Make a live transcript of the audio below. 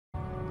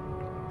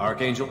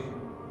Archangel?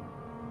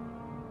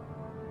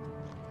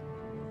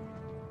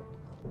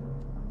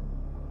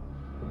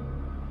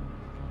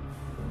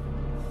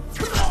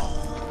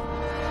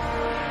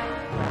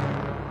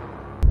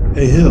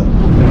 Hey, Hill.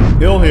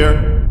 Hill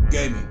here.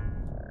 Gaming.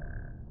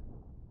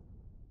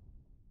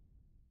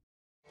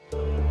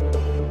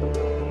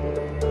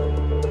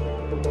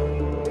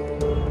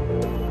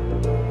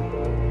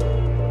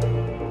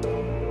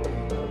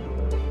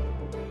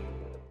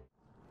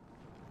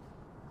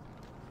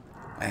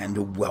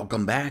 And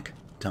welcome back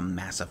to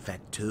Mass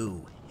Effect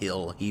 2.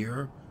 Hill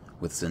here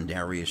with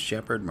Sindarius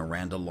Shepard,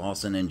 Miranda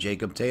Lawson, and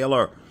Jacob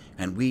Taylor.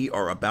 And we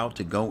are about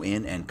to go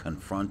in and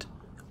confront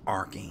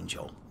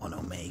Archangel on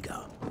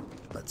Omega.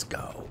 Let's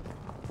go.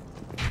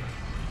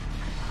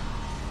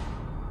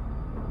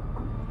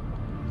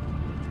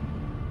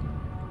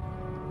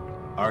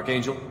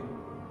 Archangel?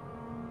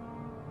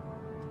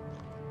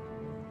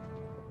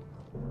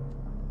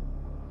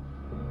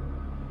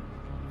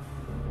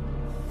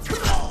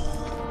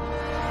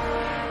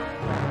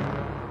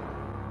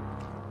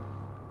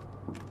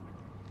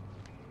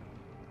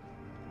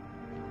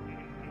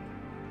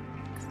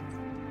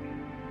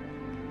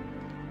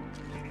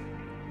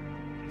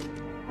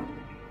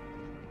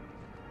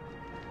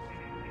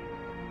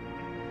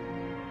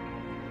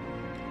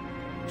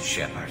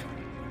 Shepard.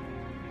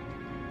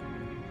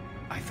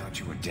 I thought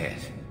you were dead.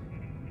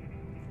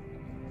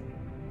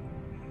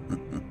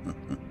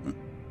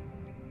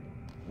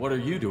 What are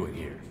you doing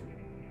here?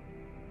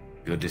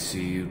 Good to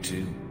see you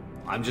too.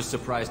 I'm just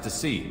surprised to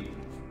see you.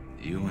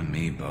 You and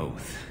me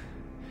both.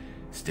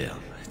 Still,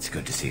 it's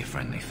good to see a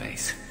friendly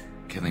face.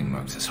 Killing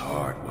mercs is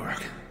hard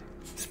work,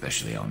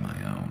 especially on my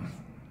own.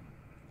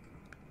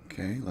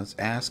 Okay, let's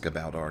ask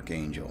about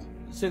Archangel.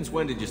 Since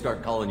when did you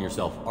start calling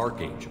yourself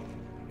Archangel?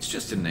 It's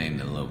just a name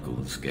the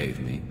locals gave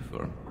me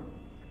for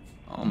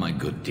all my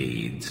good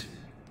deeds.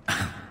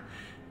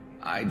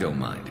 I don't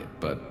mind it,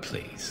 but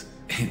please,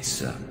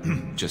 it's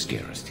just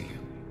dearest to you.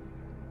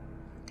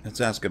 Let's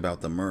ask about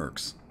the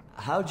mercs.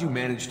 How'd you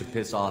manage to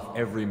piss off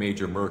every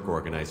major merc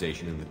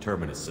organization in the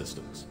Terminus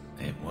systems?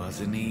 It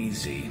wasn't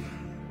easy.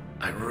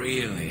 I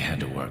really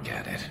had to work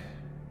at it.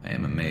 I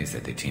am amazed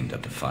that they teamed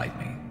up to fight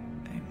me.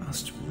 They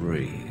must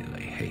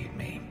really hate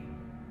me.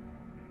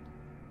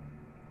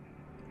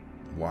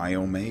 Why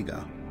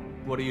Omega?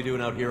 What are you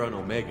doing out here on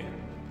Omega?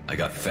 I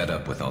got fed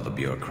up with all the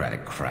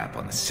bureaucratic crap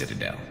on the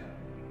Citadel.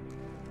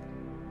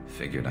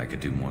 Figured I could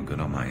do more good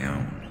on my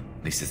own.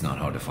 At least it's not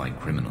hard to find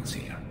criminals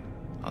here.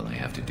 All I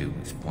have to do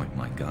is point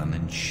my gun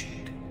and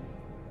shoot.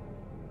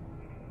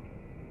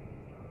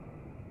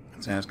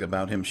 Let's ask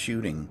about him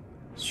shooting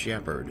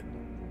Shepard.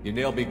 You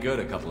nailed me good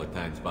a couple of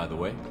times, by the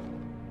way.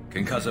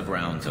 Concussive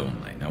rounds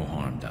only, no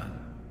harm done.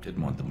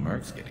 Didn't want the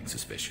mercs getting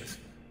suspicious.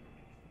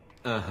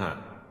 Uh-huh.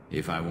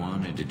 If I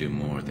wanted to do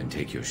more than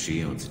take your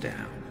shields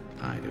down,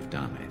 I'd have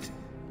done it.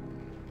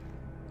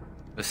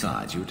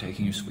 Besides, you were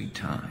taking your sweet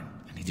time.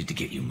 I needed to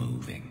get you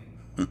moving.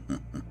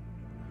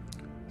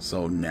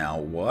 So now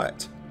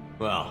what?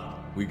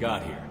 Well, we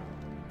got here.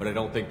 But I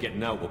don't think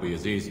getting out will be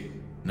as easy.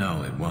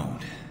 No, it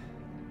won't.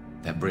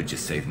 That bridge has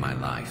saved my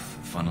life,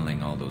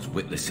 funneling all those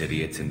witless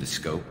idiots into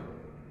scope.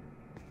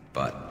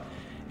 But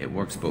it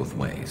works both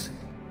ways.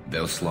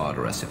 They'll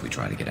slaughter us if we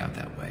try to get out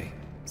that way.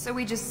 So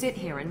we just sit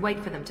here and wait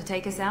for them to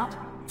take us out?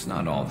 It's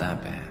not all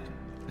that bad.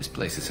 This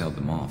place has held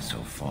them off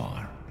so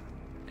far.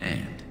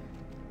 And,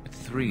 with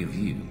 3 of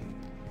you,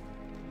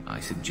 I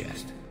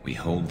suggest we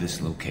hold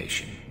this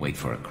location, wait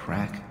for a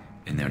crack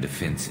in their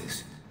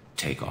defenses,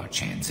 take our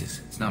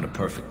chances. It's not a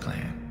perfect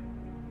plan,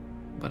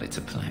 but it's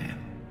a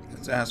plan.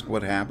 Let's ask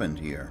what happened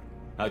here.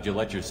 How'd you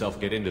let yourself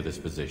get into this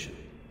position?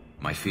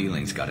 My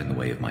feelings got in the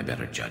way of my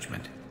better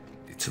judgment.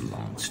 It's a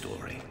long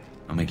story.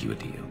 I'll make you a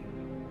deal.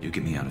 You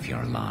get me out of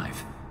here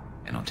alive,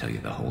 and I'll tell you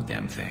the whole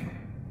damn thing.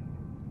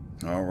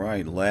 All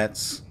right,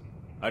 let's...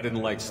 I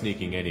didn't like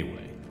sneaking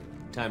anyway.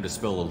 Time to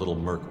spill a little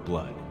merc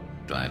blood.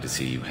 Glad to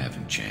see you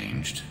haven't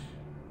changed.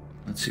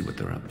 Let's see what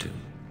they're up to.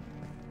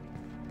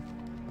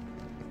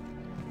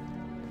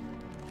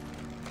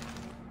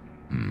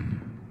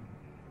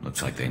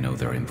 Looks like they know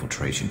their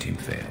infiltration team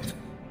failed.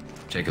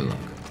 Take a look.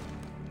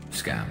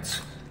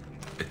 Scouts.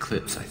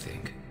 Eclipse, I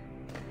think.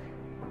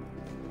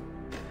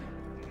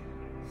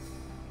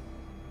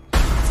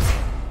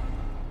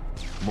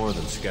 More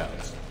than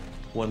scouts.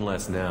 One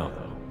less now,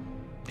 though.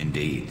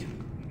 Indeed.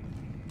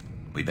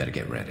 We better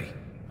get ready.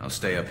 I'll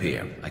stay up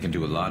here. I can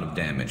do a lot of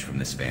damage from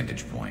this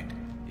vantage point.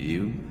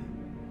 You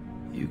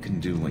can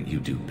do what you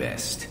do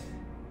best.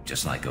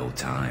 Just like old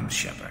times,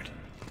 Shepard.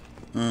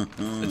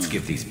 Let's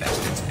give these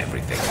bastards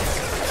everything.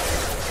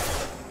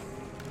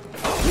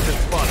 We've been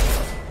spotted.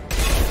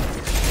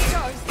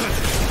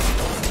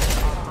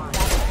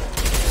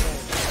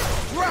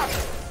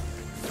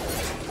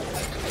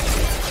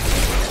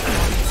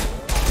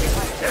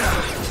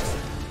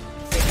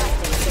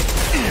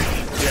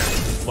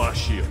 My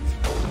shield.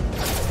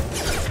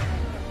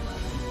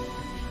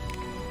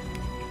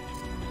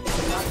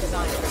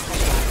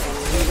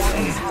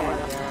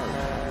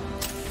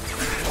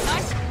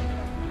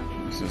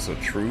 This is a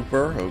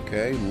trooper.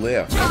 Okay,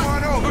 lift. Come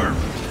on over!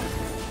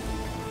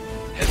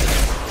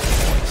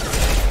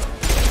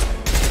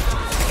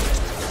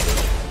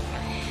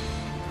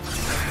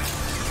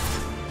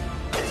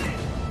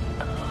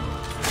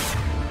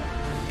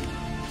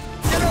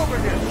 Get over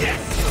here!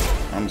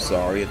 Yes! I'm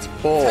sorry, it's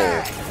pull.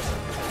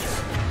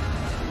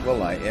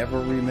 Will I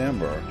ever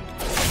remember?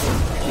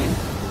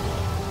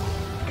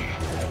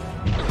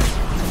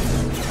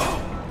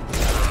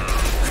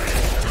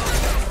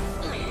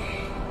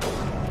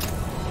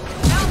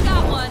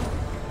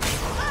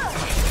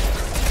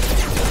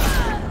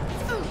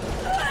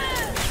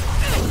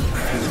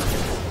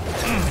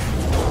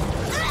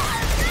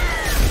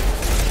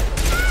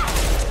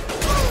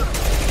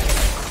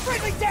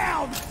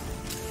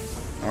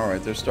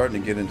 Alright, they're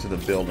starting to get into the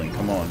building.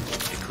 Come on.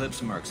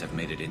 Eclipse mercs have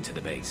made it into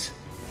the base.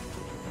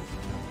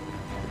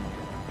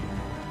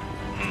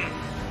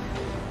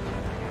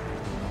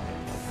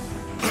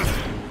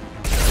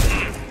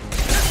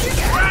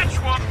 Scratch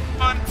one!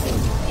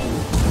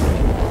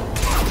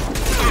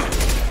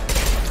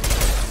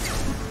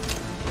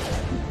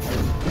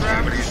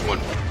 Gravity's one.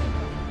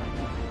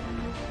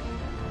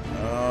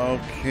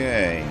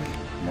 Okay.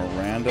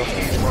 Miranda.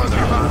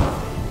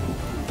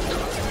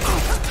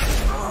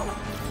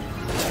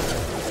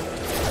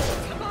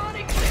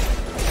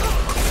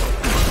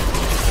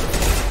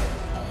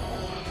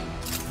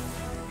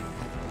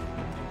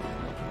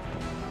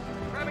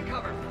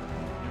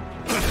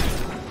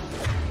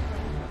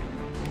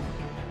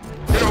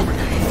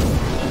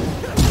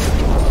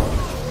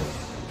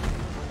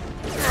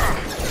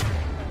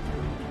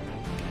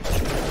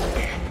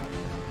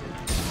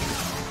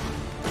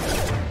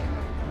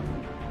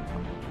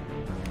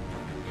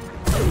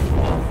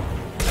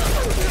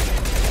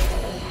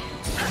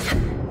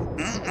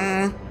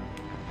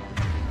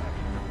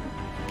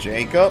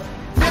 Jacob?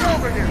 Get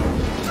over here!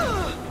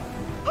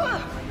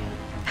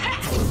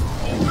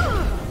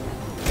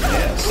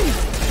 Yes.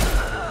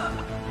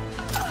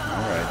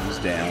 Alright, he's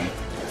down.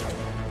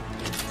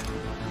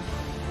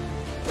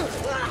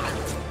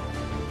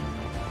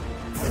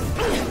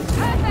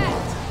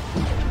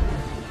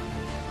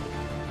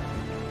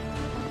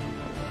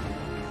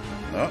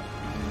 Oh.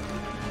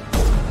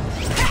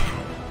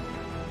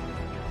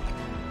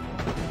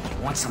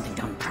 Want something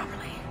done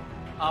properly.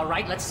 All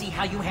right, let's see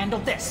how you handle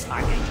this,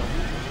 Archangel.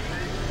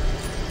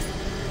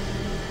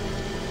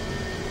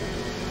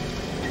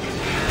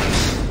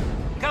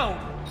 Go!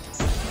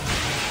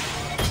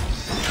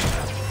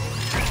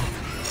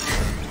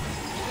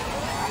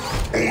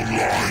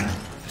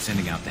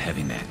 Sending out the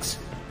heavy mechs.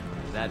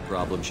 That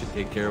problem should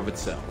take care of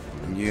itself.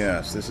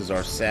 Yes, this is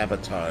our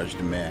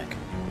sabotaged mech.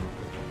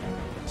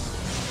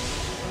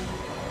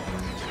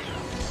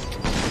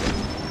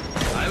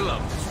 I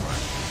love this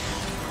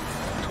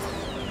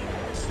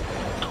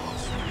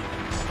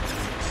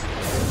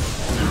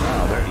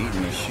Wow, they're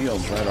eating the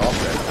shields right off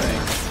that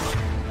thing.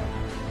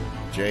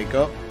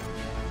 Jacob?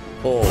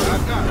 Pull.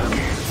 I've got it.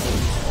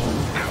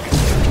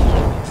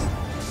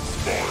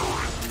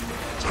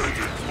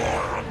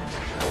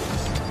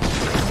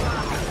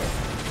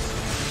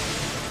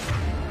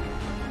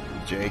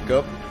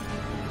 Jacob?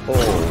 Pull.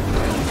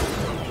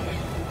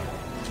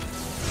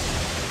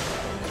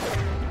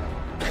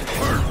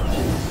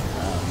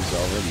 He's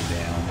already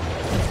down.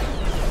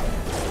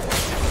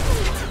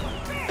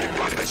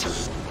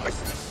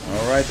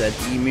 Alright, that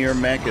Emir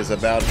mech is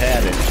about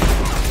had it.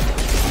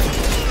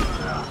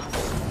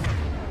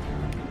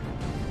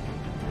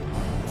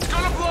 It's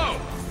gonna blow!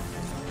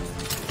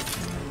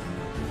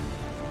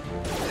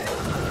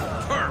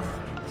 Perf!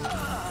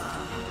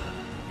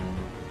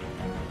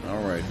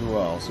 Alright, who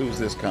else? Who's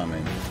this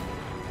coming?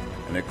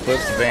 An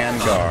Eclipse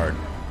Vanguard.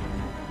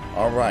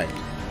 Alright.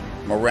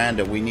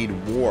 Miranda, we need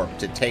warp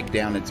to take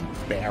down its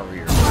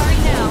barrier. Hurry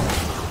now.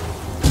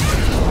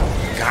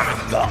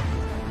 Got them.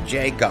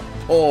 Jacob,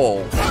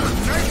 pull.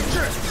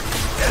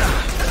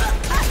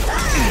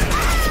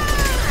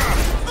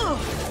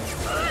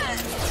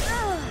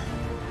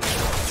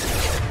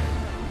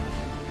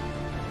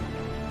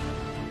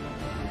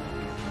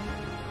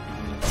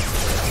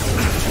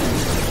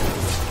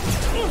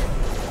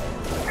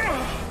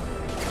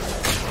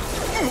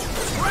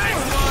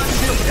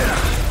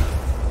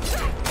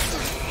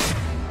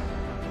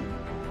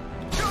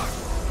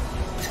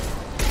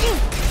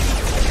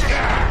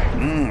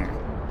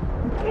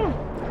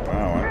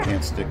 Wow, I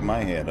can't stick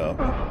my head up.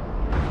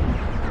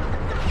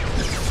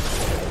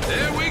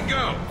 There we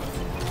go!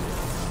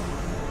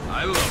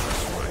 I love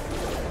this way.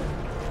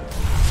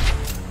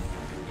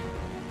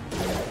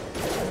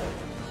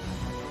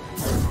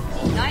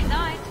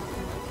 Night-night.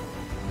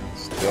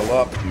 Still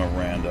up,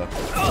 Miranda.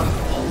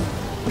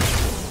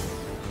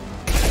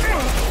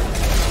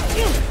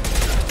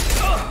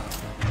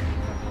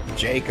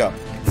 Jacob,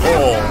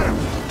 pull.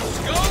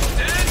 Scope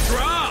and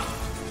drop!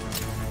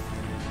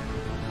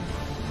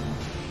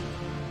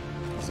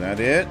 Is that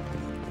it?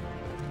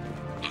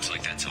 Looks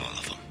like that's all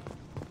of them.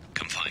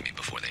 Come find me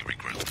before they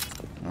regroup.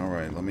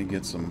 Alright, let me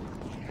get some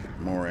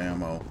more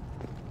ammo.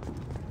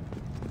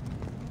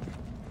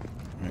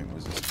 Wait,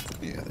 was this?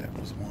 Yeah, that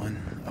was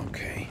one.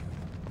 Okay.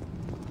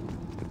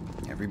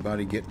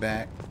 Everybody get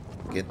back.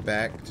 Get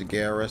back to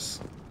Garrus.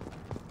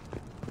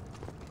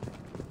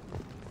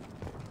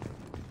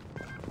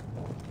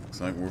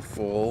 Looks like we're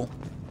full.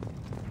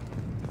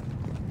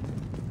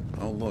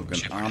 Oh look,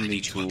 an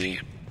Omni-Tool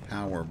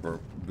power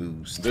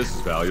boost. This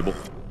is valuable.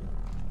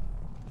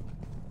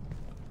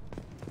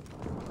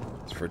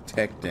 It's for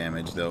tech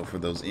damage though, for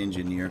those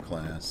engineer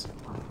class.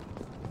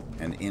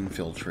 And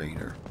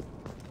infiltrator.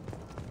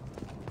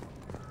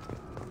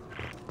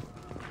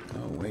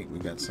 Oh wait, we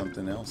got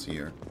something else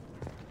here.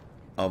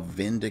 A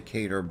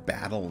Vindicator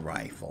battle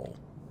rifle.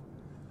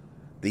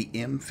 The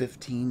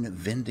M15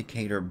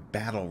 Vindicator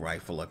battle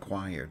rifle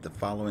acquired. The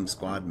following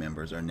squad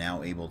members are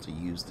now able to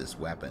use this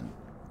weapon.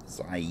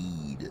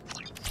 Saeed.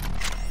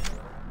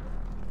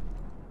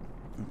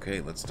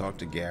 Okay, let's talk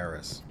to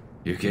Garrus.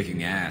 You're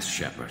kicking ass,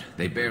 Shepard.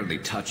 They barely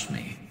touched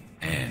me.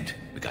 And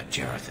we got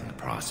Jareth in the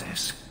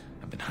process.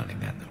 I've been hunting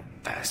that little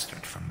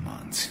bastard for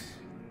months.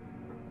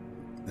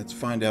 Let's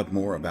find out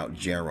more about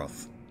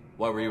Jareth.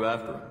 Why were you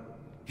after him?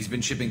 He's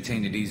been shipping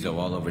tainted Ezo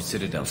all over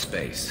Citadel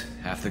space.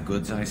 Half the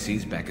goods I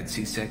seized back at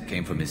CSEC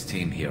came from his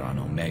team here on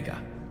Omega.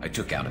 I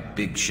took out a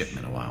big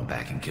shipment a while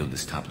back and killed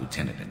his top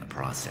lieutenant in the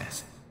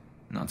process.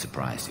 Not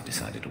surprised he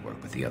decided to work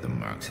with the other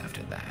mercs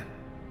after that.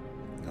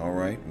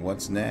 Alright,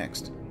 what's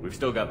next? We've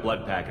still got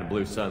Bloodpack and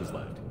Blue Suns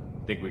left.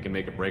 Think we can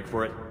make a break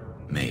for it?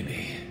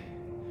 Maybe.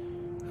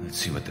 Let's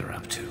see what they're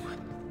up to.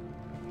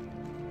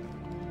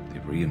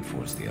 They've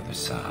reinforced the other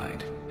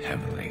side,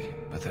 heavily,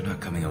 but they're not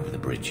coming over the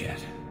bridge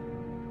yet.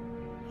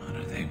 What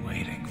are they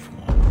waiting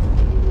for?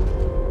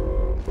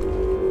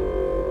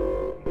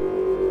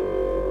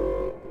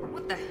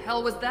 What the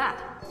hell was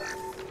that?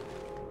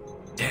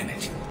 Damn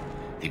it.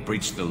 They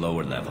breached the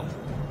lower level.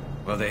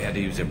 Well, they had to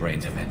use their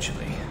brains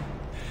eventually.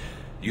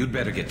 You'd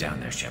better get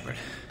down there, Shepard.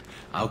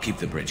 I'll keep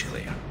the bridge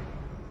clear.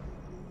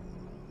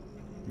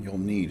 You'll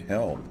need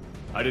help.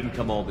 I didn't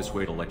come all this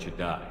way to let you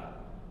die.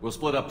 We'll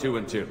split up 2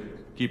 and 2.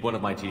 Keep one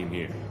of my team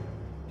here.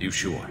 You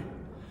sure?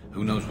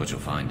 Who knows what you'll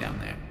find down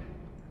there?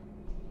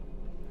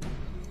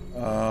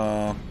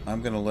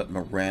 I'm gonna let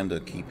Miranda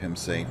keep him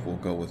safe. We'll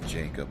go with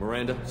Jacob.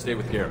 Miranda, stay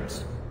with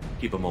Garrus.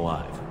 Keep him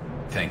alive.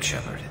 Thanks,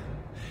 Shepard.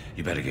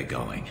 You better get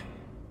going.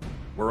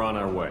 We're on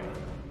our way.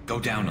 Go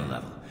down a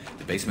level.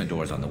 The basement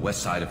door's on the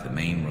west side of the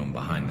main room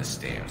behind the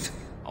stairs.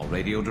 I'll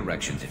radio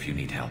directions if you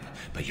need help,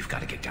 but you've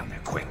got to get down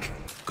there quick.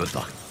 Good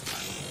luck.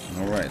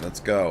 Alright, let's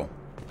go.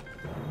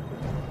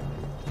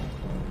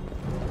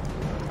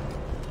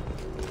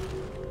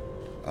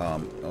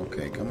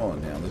 Okay, come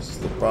on now. This is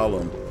the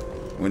problem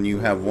when you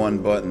have one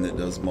button that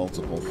does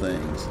multiple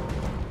things.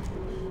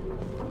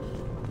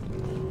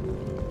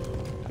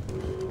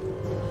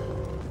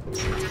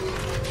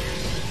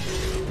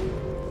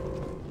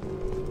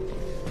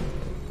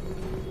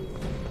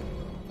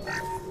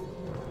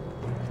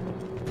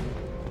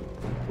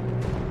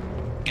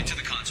 Get to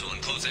the console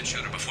and close that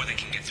shutter before they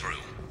can get through.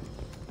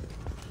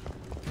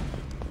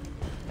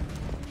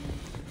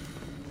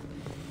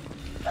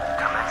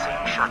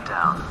 Commencing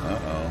shutdown.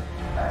 Uh-oh.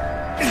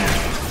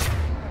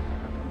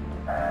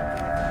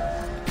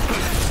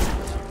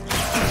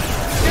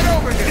 Get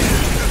over here!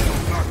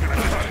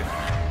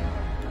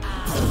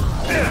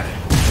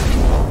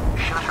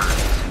 Shutter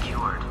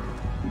secured.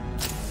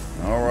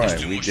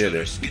 Alright, we did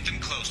it. Get them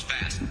closed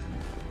fast.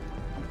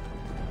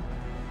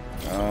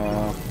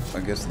 I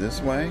guess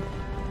this way?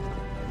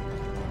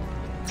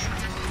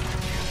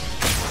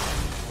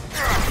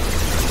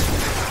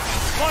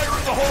 Fire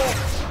in the hole!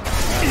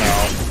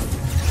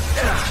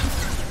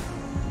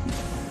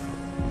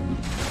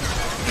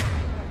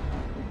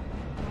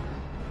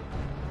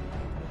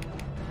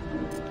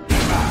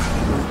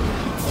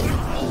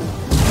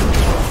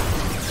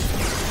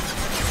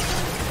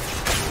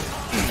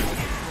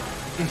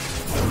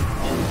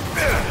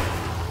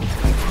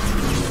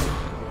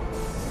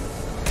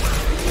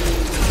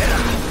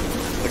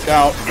 Look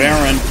out,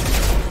 Baron.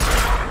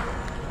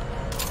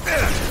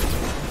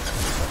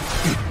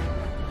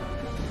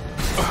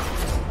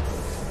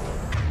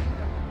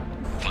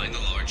 Find the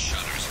large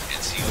shutters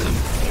and seal them.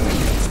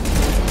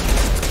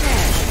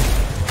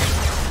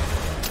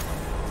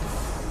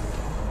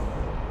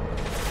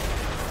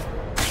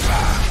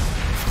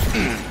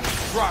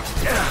 Drop.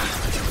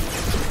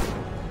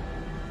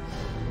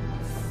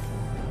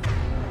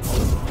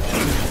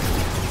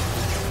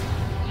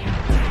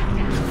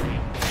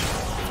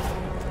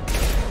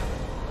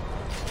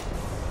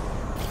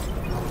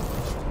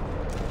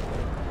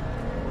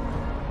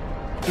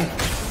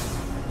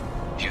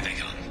 Here they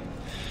come.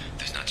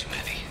 There's not too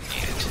many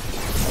yet.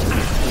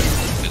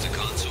 There's a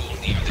console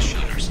near the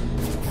shutters.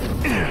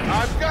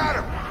 I've got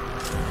him!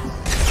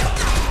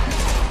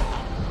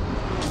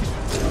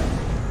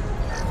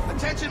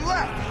 Attention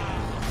left!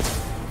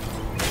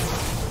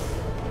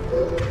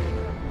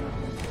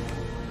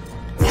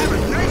 Have a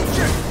nice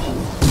trip!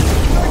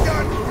 Another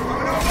gun!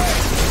 Coming our way!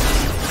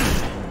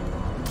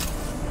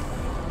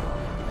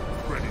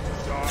 Ready to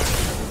die?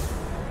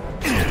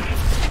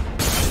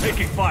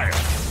 Taking fire!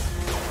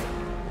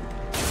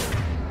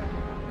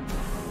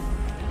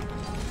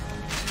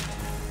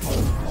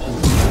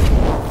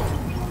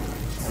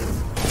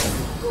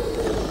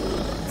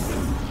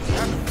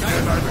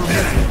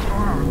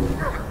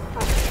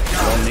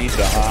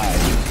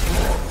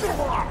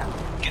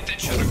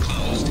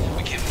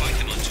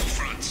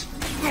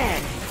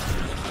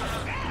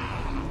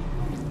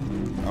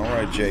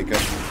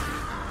 Jacob.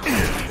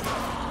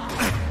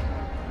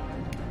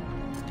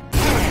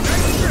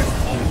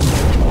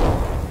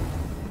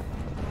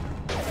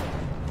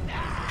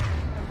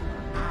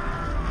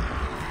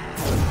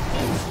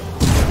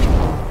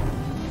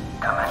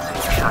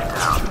 Commencing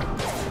shutdown.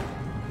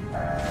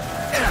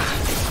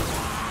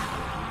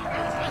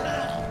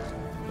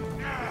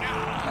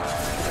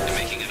 I'm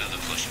making another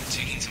push. I'm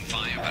taking some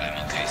fire, but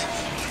I'm okay so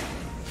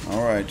far.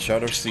 Alright,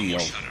 shutter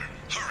sealed. Shutter.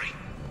 Hurry.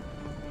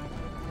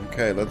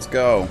 Okay, let's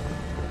go.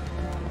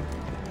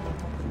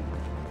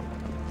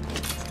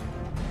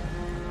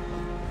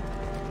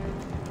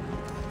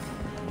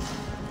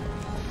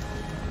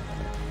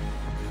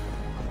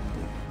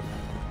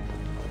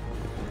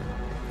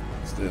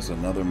 Is this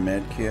another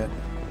med kit?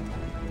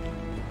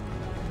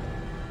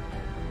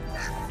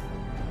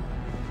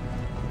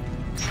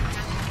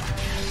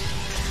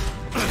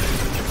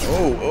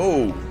 Oh,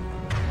 oh!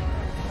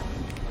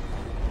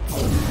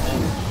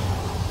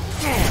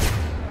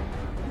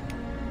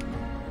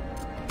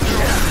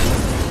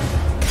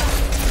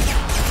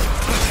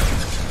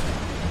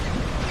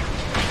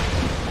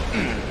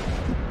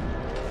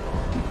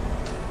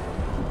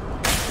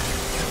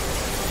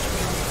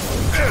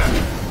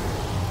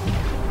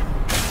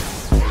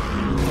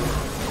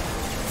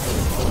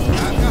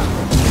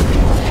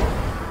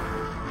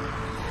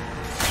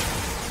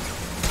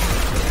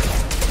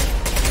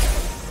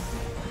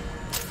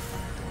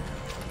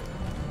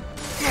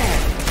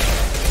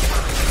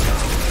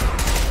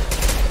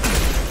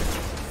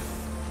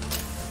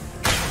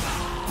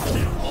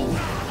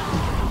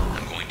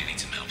 I'm going to need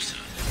some help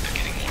soon. They're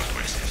getting more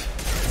aggressive.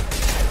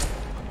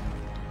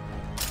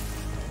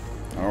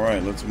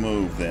 Alright, let's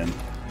move then.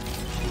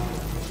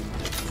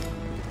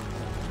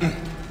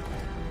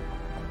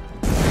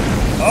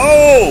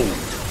 Oh!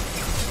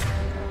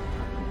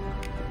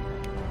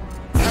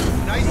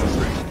 Nice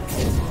trick.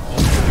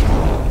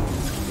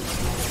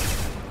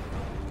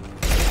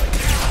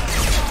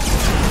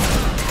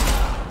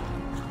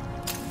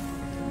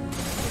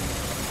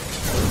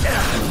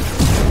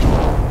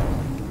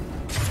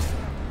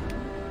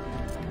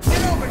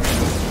 Get over here.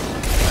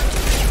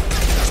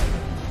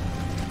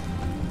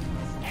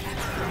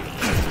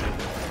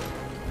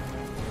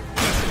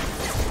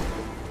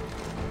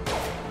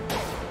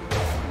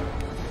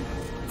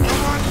 Come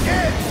on,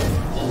 kid.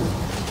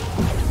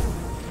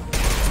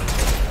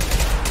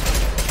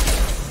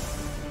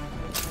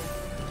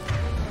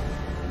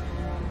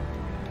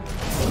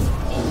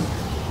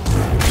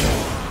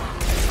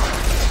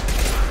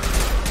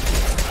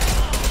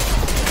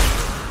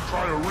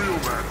 Try a real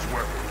man's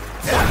weapon.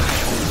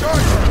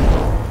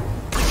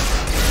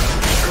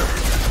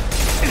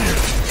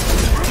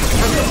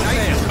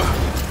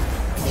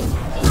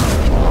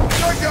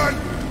 Shotgun!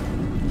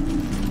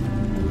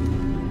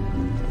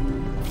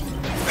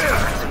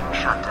 Commencing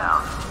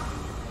shutdown.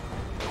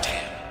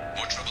 Damn.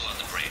 More trouble on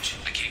the bridge.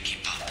 I can't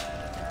keep up.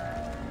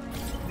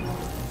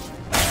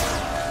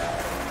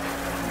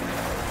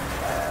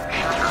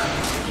 Shutter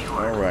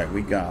secured. Alright,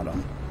 we got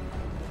him.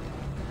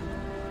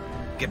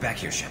 Get back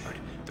here, Shepard.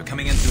 They're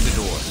coming in through the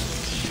door.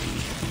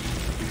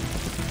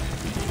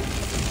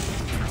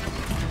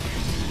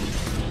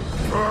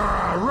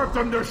 Rip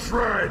them to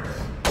shreds!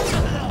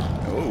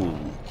 Oh.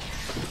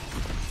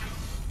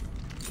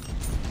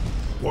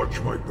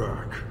 Watch my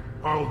back.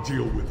 I'll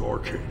deal with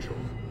Archangel.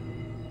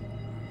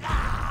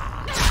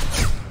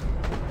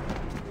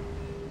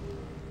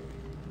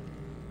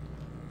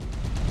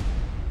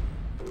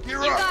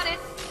 You're You up! got it.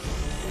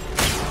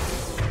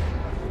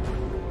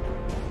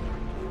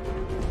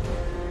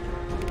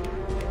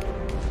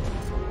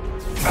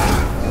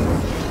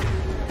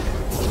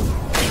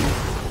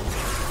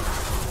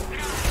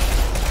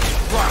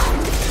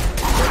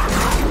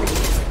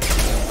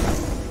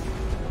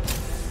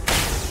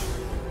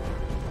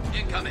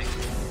 Incoming.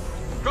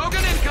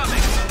 Krogan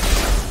incoming.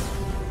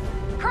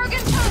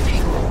 Kurgan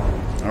charging.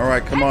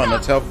 Alright, come on,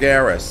 let's help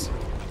Garrus.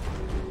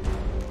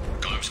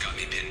 Garb's got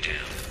me pinned down.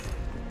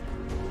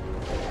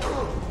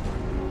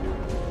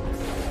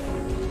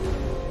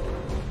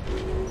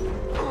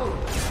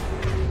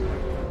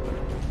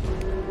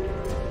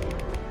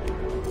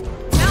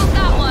 Mount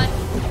that one.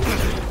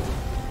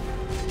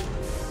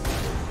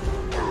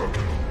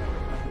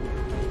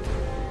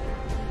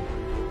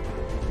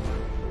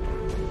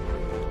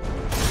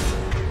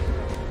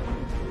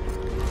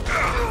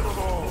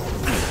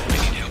 I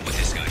need help with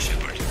this guy,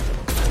 Shepard.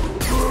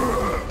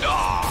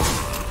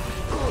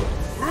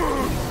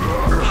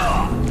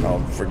 Oh,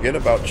 forget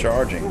about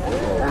charging. I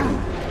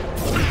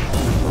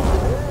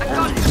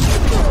got it.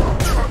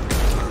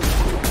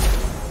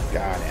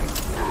 Got him.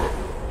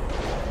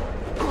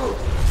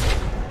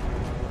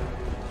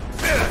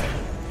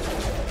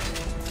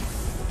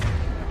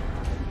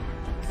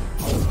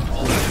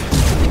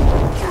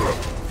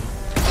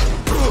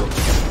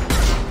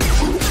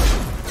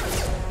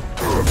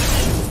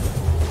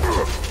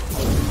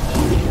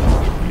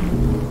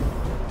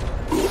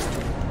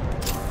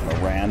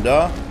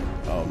 Miranda.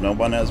 Oh, no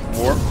one has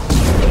warp.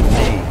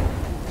 Me.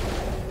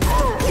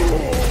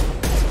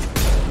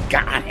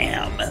 Got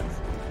him.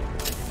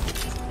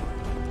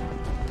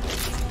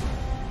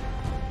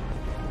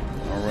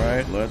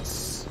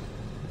 let's...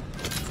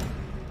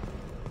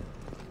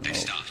 They've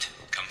stopped.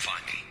 Come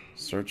find me.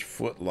 Search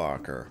Foot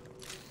Locker.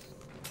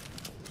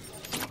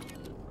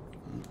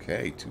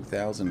 Okay,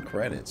 2,000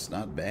 credits.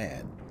 Not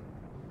bad.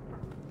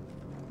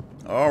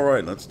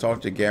 Alright, let's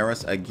talk to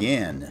Garrus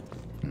again.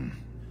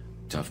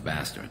 Tough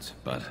bastards,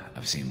 but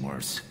I've seen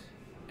worse.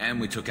 And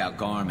we took out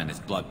Garm and his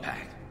blood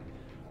pack.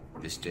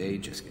 This day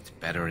just gets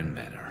better and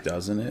better.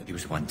 Doesn't it? He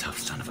was one tough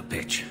son of a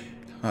bitch.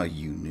 Oh,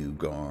 you knew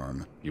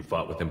Garm. You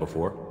fought with him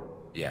before?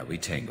 Yeah, we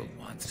tangled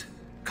once.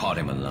 Caught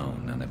him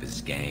alone, none of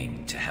his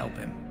gang to help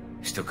him.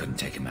 Still couldn't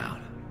take him out.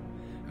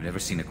 I've never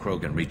seen a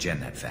Krogan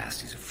regen that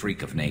fast. He's a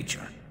freak of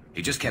nature.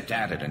 He just kept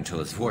at it until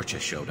his Vorcha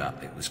showed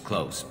up. It was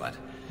close, but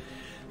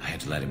I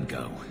had to let him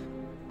go.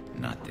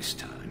 Not this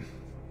time.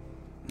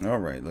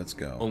 Alright, let's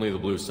go. Only the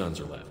Blue Suns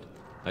are left.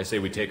 I say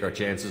we take our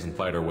chances and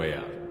fight our way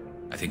out.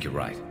 I think you're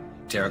right.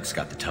 Tarek's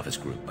got the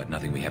toughest group, but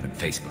nothing we haven't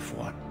faced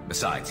before.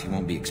 Besides, he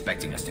won't be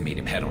expecting us to meet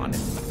him head-on.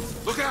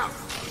 Look out!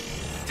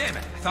 Damn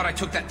it! I thought I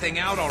took that thing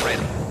out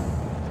already.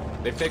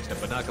 They fixed it,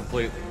 but not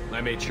completely.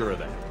 I made sure of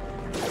that.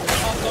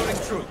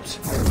 Offloading troops.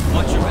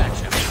 Watch your back,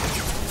 Shepard.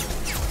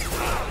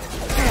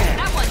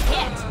 That one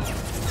hit!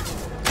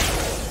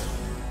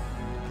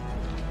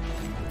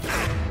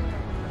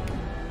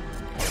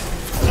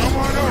 Come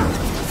on over!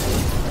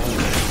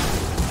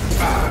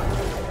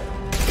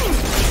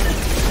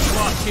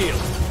 Lock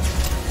shield.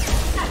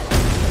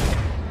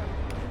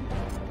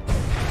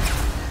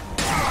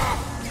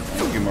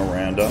 Thank you,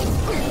 Miranda.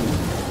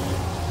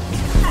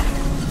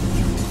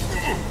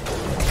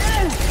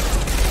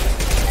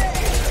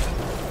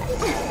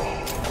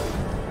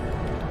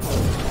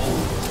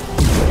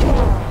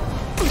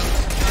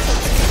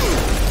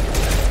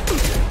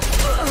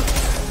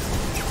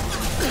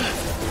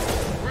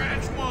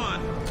 Branch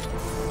one!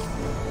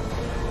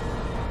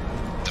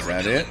 Is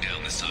that it?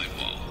 Down the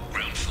sidewall.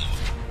 Ground floor.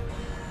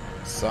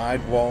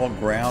 Sidewall,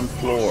 ground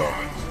floor.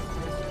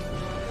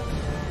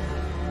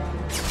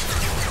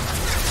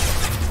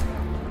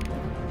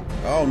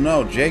 Oh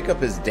no,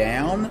 Jacob is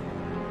down?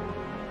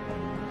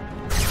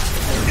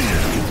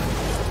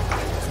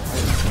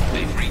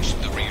 They've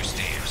reached the rear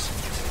stairs.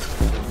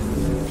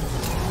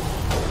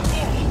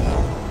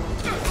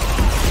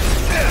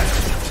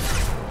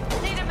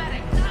 Need a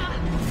medic!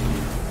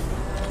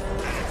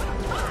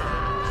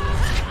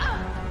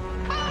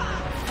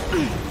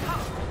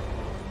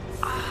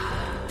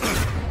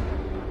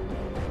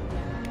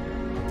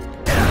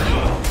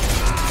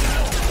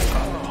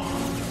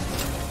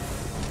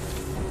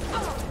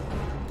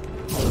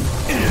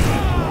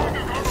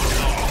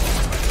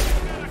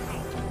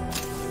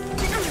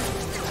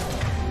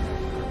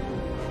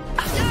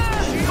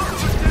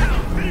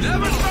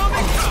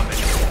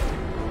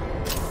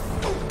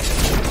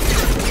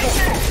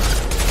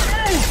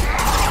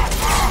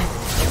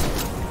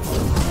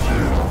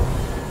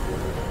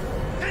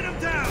 Hit him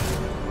down!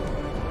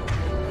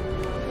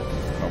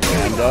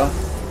 Miranda.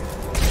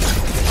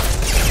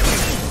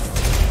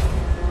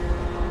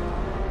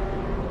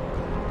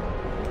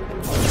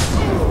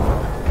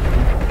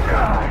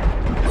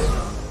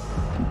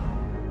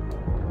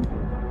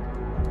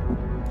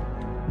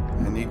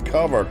 I need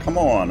cover. Come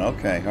on.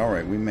 Okay,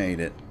 alright, we made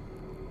it.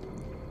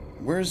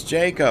 Where's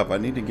Jacob? I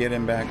need to get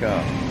him back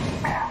up.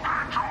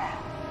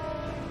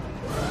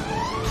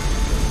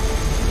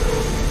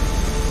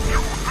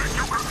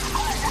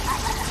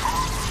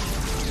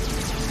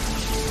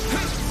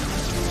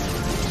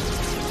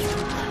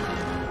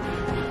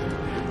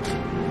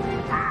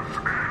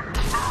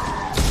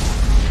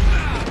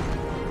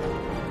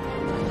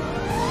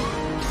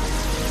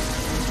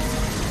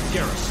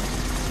 Garrus.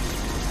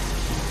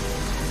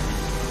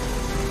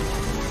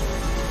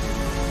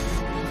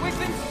 We've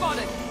been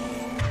spotted!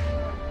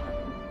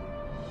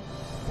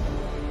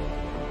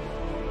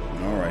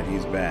 Alright,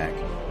 he's back.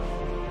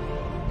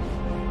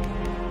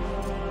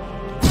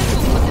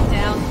 We'll put them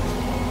down.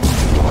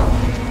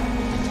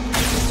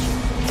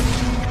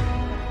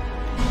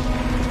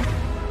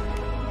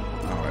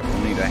 Alright,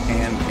 we'll need a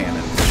hand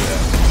cannon for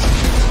this.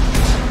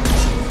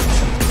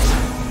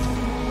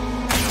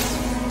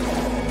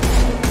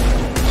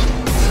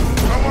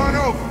 Come on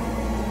over!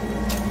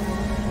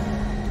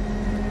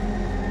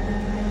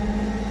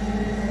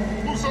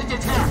 Who's under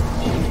attack?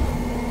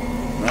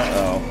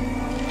 Uh-oh.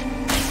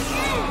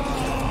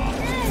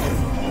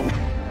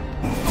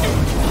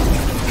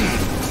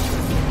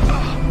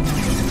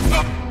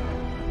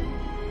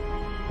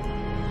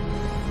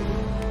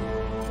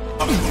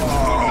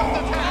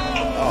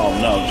 Oh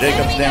no,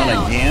 Jacob's down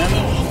again?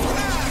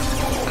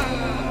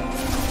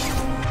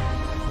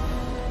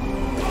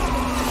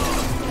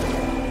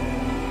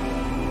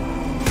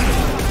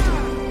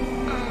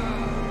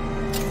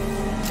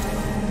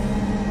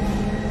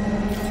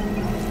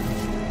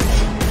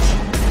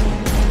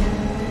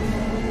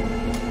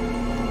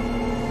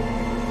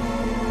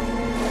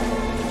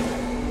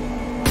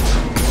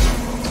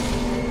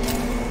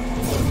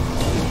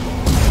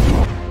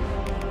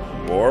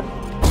 Warp.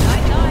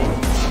 Night, night.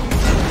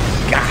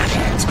 Got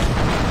it!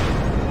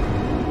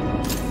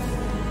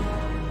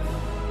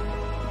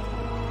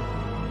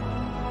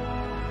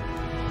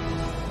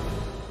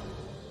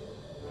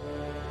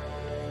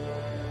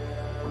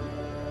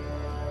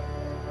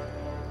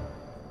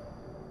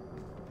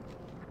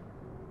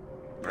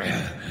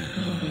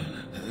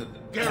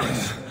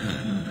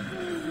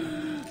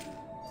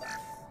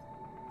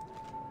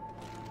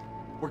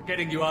 We're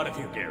getting you out of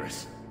here,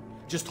 Garrus.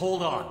 Just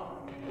hold on.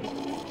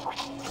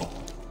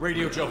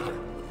 Radio Joker,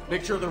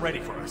 make sure they're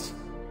ready for us.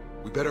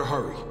 We better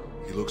hurry.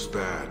 He looks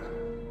bad.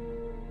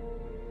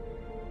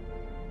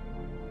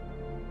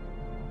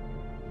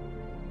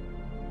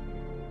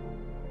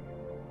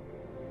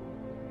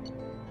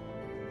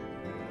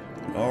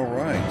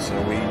 Alright, so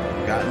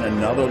we've gotten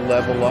another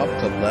level up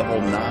to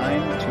level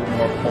 9, 2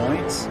 more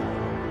points.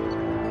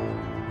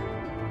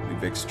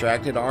 We've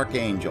extracted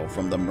Archangel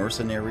from the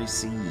mercenary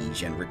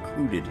siege and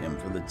recruited him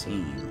for the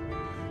team.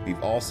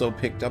 We've also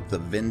picked up the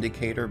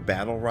Vindicator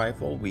battle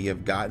rifle. We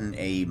have gotten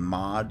a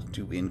mod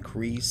to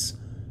increase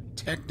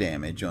tech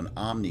damage on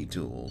Omni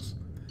tools.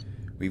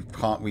 We've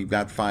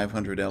got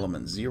 500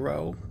 element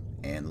 0,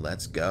 and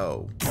let's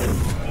go.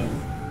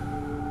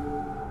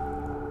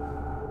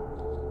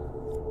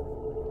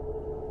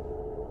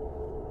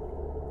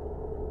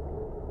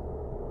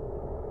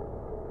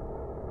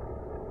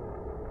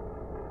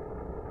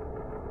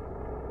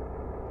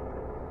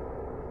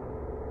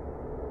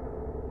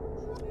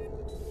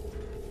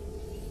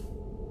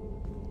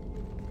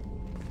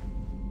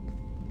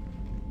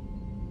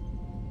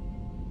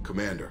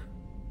 Commander,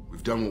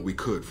 we've done what we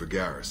could for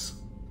Garrus,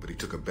 but he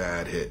took a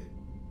bad hit.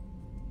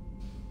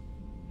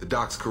 The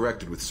doc's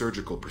corrected with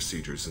surgical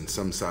procedures and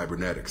some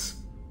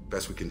cybernetics.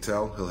 Best we can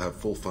tell, he'll have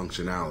full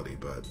functionality,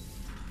 but...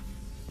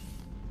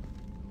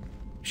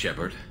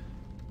 Shepard?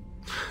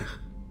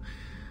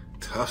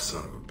 Tough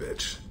son of a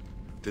bitch.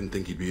 Didn't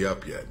think he'd be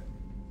up yet.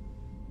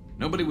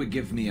 Nobody would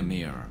give me a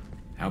mirror.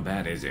 How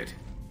bad is it?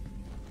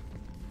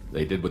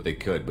 They did what they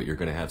could, but you're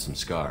gonna have some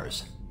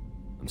scars.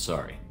 I'm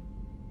sorry.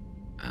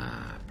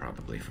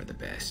 Probably for the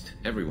best.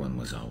 Everyone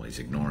was always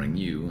ignoring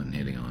you and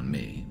hitting on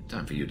me.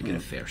 Time for you to get a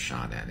fair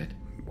shot at it.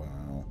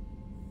 Wow.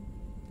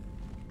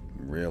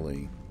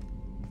 Really?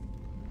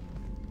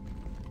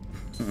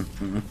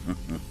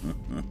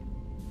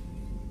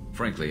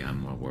 Frankly,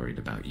 I'm more worried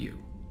about you.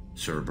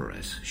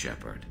 Cerberus,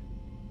 Shepard.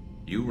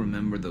 You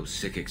remember those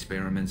sick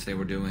experiments they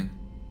were doing?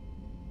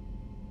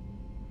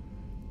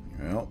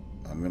 Well,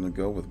 I'm gonna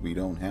go with we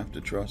don't have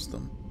to trust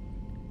them.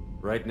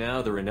 Right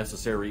now, they're a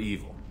necessary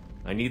evil.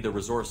 I need the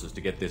resources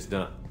to get this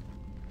done.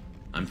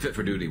 I'm fit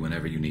for duty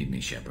whenever you need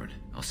me, Shepard.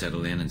 I'll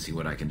settle in and see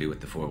what I can do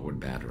with the forward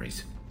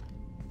batteries.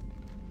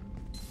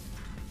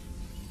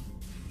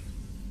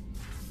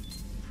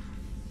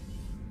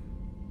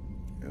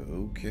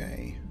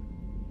 Okay.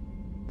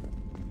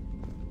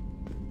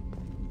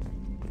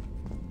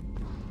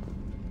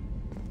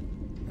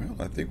 Well,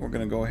 I think we're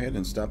going to go ahead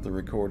and stop the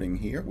recording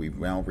here. We've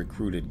now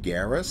recruited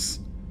Garrus,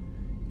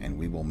 and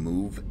we will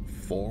move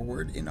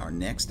forward in our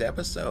next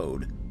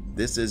episode.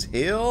 This is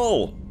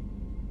Hill,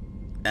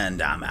 and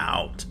I'm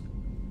out.